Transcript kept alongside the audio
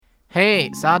Hey,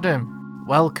 it's Adam.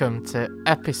 Welcome to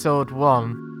episode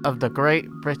 1 of the Great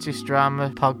British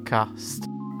Drama Podcast.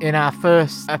 In our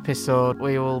first episode,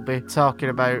 we will be talking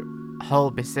about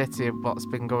Holby City and what's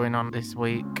been going on this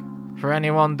week. For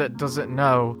anyone that doesn't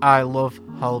know, I love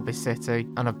Holby City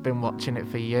and I've been watching it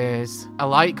for years. I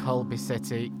like Holby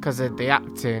City because of the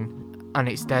acting and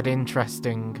it's dead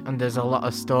interesting and there's a lot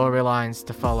of storylines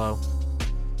to follow.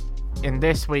 In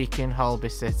this week in Holby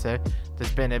City,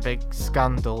 there's been a big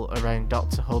scandal around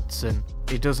Dr Hudson.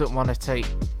 He doesn't want to take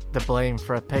the blame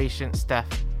for a patient's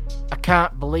death. I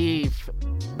can't believe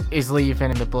he's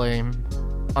leaving the blame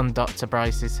on Dr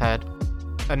Bryce's head.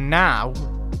 And now,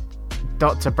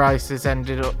 Dr Bryce has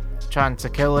ended up trying to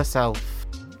kill herself.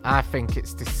 I think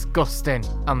it's disgusting,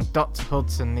 and Dr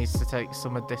Hudson needs to take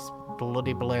some of this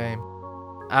bloody blame.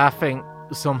 I think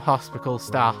some hospital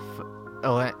staff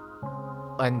will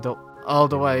end up all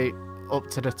the way up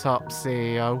to the top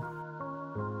CEO.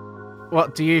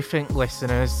 What do you think,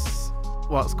 listeners?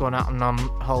 What's going to happen on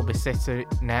Holby City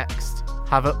next?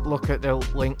 Have a look at the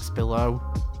links below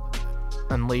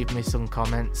and leave me some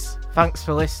comments. Thanks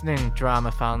for listening,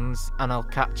 drama fans, and I'll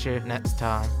catch you next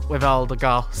time with all the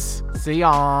goss. See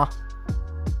ya!